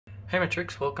Hey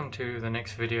Matrix, welcome to the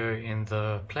next video in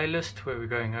the playlist where we're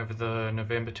going over the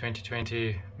November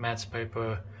 2020 Maths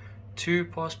Paper 2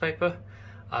 past paper.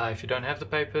 If you don't have the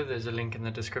paper, there's a link in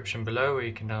the description below where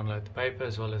you can download the paper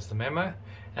as well as the memo,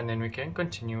 and then we can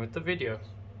continue with the video.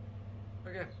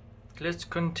 Okay, let's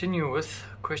continue with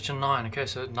question 9. Okay,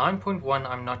 so 9.1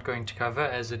 I'm not going to cover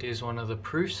as it is one of the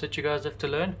proofs that you guys have to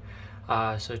learn.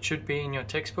 So it should be in your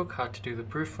textbook how to do the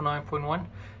proof for 9.1.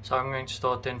 So I'm going to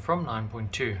start then from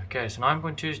 9.2. Okay, so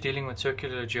 9.2 is dealing with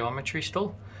circular geometry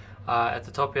still. At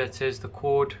the top here it says the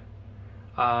chord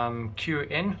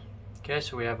QN. Okay,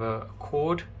 so we have a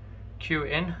chord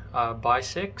QN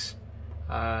bisects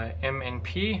M and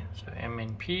P, so M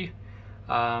and P,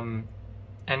 and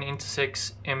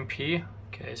intersects MP.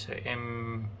 Okay, so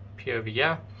MP over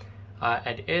here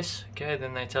at S. Okay,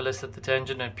 then they tell us that the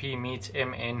tangent at P meets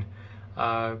MN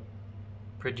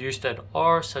produced at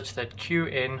R such that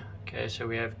QN, okay, so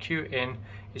we have QN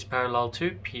is parallel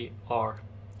to PR.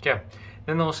 Okay,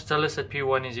 then they also tell us that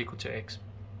P1 is equal to X.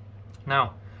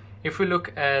 Now, if we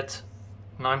look at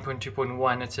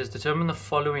 9.2.1, it says determine the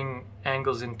following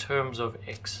angles in terms of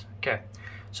X. Okay,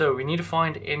 so we need to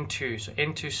find N2, so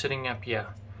N2 sitting up here.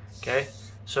 Okay,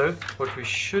 so what we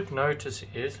should notice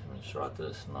is, let me just write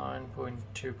this,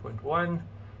 9.2.1,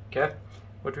 okay,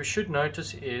 what we should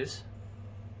notice is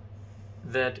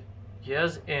that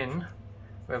here's N,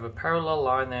 we have a parallel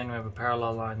line there, and we have a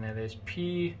parallel line there. There's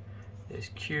P, there's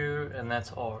Q, and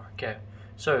that's R. Okay,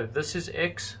 so this is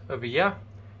X over here,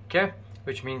 okay,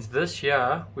 which means this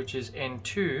here, which is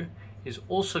N2, is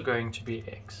also going to be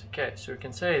X. Okay, so we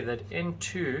can say that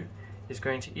N2 is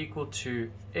going to equal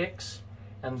to X,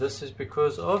 and this is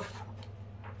because of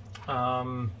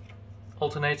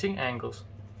alternating angles.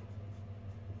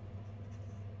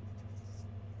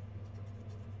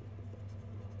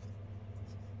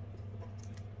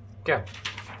 Okay,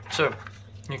 so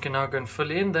you can now go and fill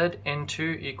in that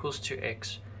N2 equals to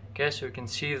X. Okay, so we can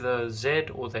see the Z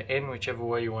or the N, whichever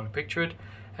way you want to picture it,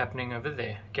 happening over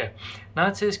there. Okay, now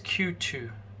it says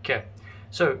Q2. Okay,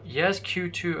 so here's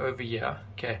Q2 over here.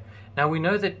 Okay, now we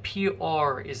know that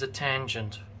PR is a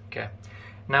tangent. Okay,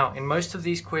 now in most of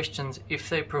these questions, if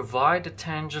they provide a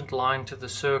tangent line to the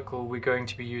circle, we're going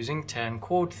to be using tan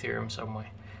chord theorem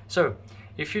somewhere. So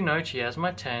if you note, here's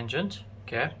my tangent.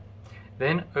 Okay,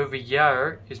 then over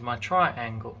here is my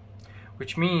triangle,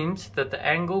 which means that the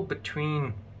angle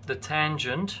between the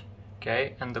tangent,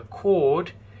 okay, and the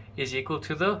chord is equal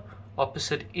to the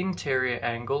opposite interior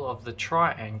angle of the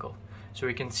triangle. So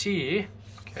we can see,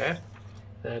 okay,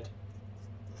 that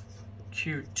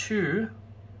Q2,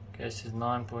 okay, this is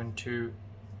 9.2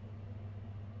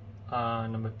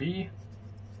 number B,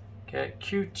 okay,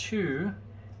 Q2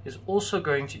 is also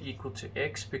going to equal to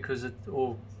X because it,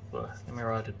 or well, let me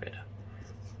write it better.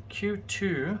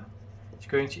 Q2 is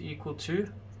going to equal to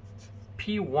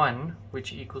P1,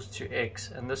 which equals to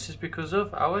X, and this is because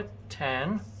of our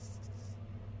tan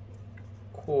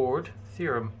chord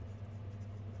theorem.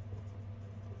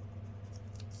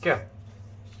 Okay,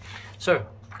 so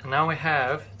now we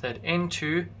have that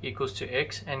N2 equals to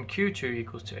X and Q2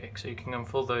 equals to X, so you can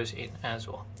fill those in as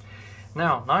well.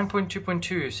 Now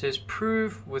 9.2.2 says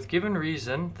prove with given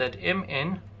reason that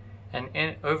MN and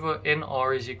N over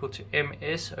NR is equal to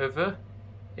MS over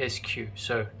SQ.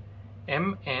 So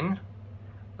MN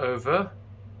over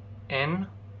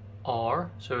NR,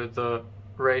 so the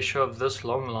ratio of this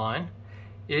long line,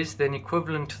 is then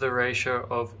equivalent to the ratio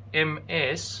of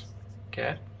MS,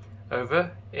 okay,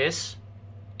 over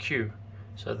SQ.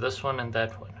 So this one and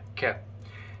that one. Okay,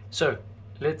 so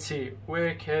let's see,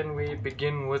 where can we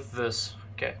begin with this?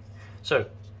 Okay, so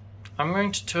I'm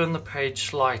going to turn the page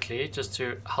slightly just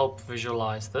to help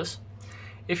visualize this.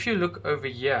 If you look over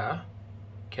here,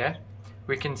 okay,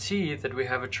 we can see that we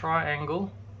have a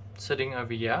triangle sitting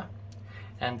over here,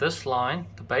 and this line,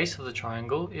 the base of the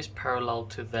triangle, is parallel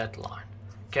to that line.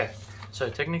 Okay, so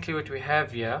technically what we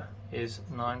have here is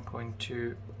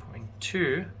 9.2.2.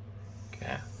 Okay,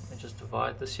 let me just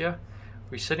divide this here.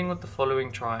 We're sitting with the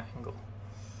following triangle.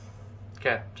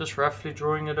 Okay, just roughly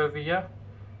drawing it over here.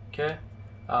 Okay,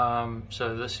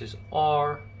 so this is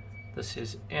R, this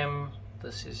is M,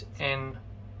 this is N,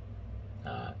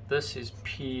 this is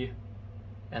P,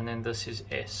 and then this is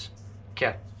S.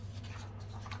 Okay,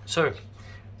 so,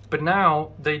 but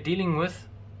now they're dealing with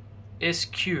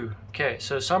SQ. Okay,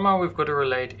 so somehow we've got to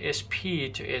relate SP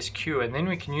to SQ, and then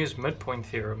we can use midpoint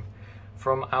theorem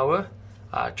from our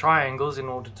triangles in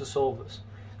order to solve this.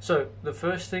 So the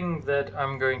first thing that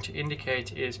I'm going to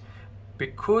indicate is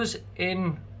because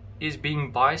N is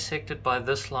being bisected by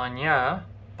this line here,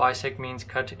 bisect means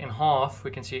cut in half, we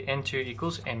can see N2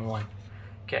 equals N1.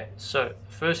 Okay, so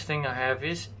first thing I have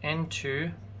is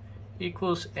n2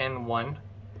 equals n1,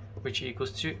 which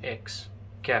equals to x.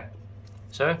 Okay,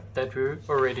 so that we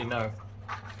already know.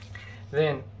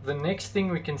 Then the next thing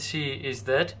we can see is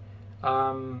that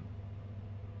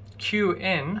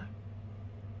Qn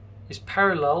is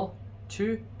parallel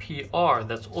to PR.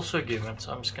 That's also given,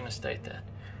 so I'm just going to state that.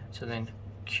 So then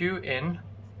Qn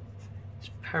is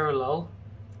parallel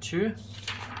to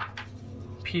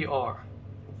PR.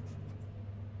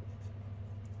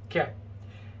 Okay,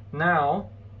 now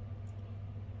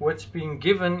what's being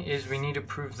given is we need to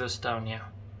prove this down here.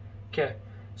 Okay,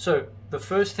 so the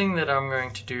first thing that I'm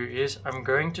going to do is I'm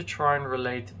going to try and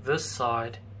relate this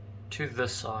side to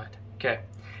this side. Okay,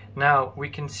 now we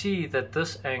can see that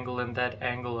this angle and that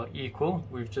angle are equal.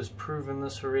 We've just proven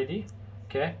this already.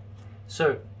 Okay,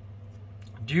 so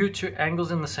due to angles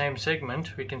in the same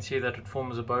segment, we can see that it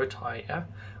forms a bow tie here.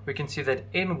 We can see that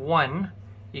N1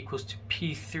 equals to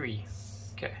P3.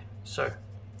 Okay, so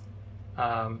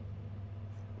N1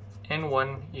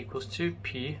 equals to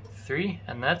P3,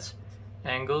 and that's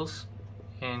angles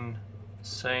in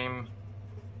same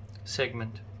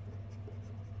segment.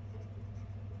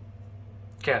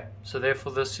 Okay, so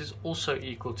therefore this is also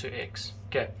equal to x.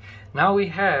 Okay, now we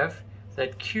have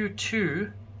that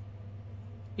Q2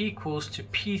 equals to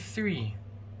P3.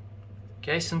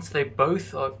 Okay, since they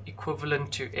both are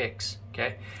equivalent to x.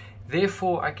 Okay,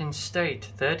 therefore I can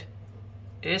state that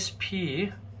SP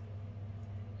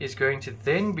is going to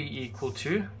then be equal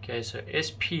to, okay, so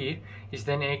SP is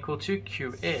then equal to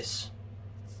QS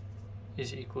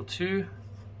is equal to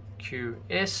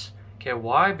QS. Okay,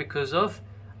 why? Because of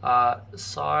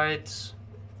sides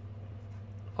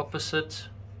opposite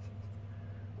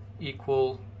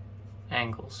equal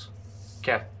angles.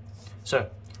 Okay,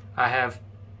 so I have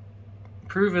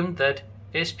proven that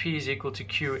SP is equal to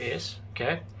QS,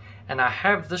 okay, and I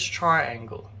have this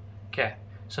triangle. Okay,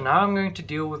 so now I'm going to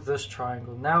deal with this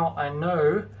triangle. Now I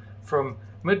know from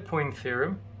midpoint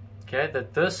theorem, okay,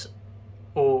 that this,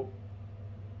 or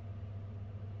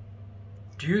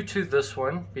due to this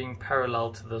one being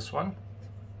parallel to this one,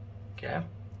 okay,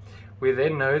 we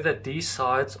then know that these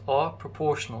sides are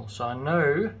proportional. So I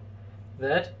know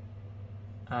that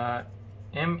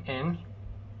Mn,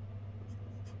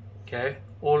 okay,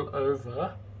 all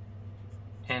over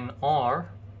Nr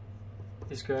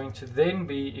is going to then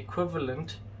be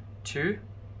equivalent to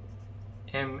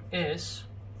Ms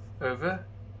over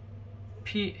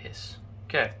Ps,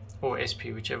 okay, or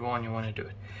SP, whichever one you want to do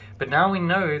it. But now we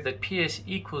know that Ps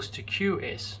equals to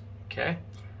Qs, okay.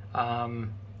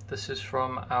 This is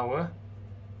from our,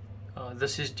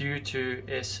 this is due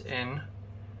to Sn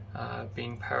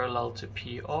being parallel to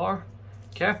PR,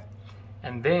 okay.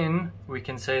 And then we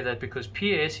can say that because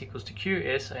Ps equals to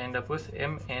Qs, I end up with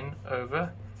Mn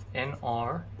over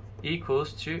Nr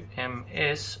equals to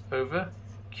Ms over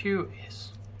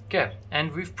Qs. Okay,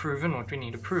 and we've proven what we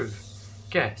need to prove.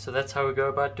 Okay, so that's how we go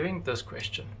about doing this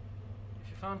question. If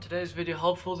you found today's video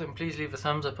helpful, then please leave a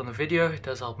thumbs up on the video. It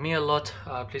does help me a lot.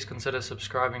 Please consider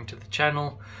subscribing to the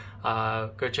channel.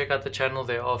 Go check out the channel.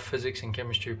 There are physics and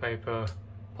chemistry paper,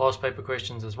 past paper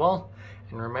questions as well.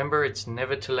 And remember, it's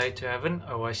never too late to have an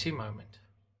OIC moment.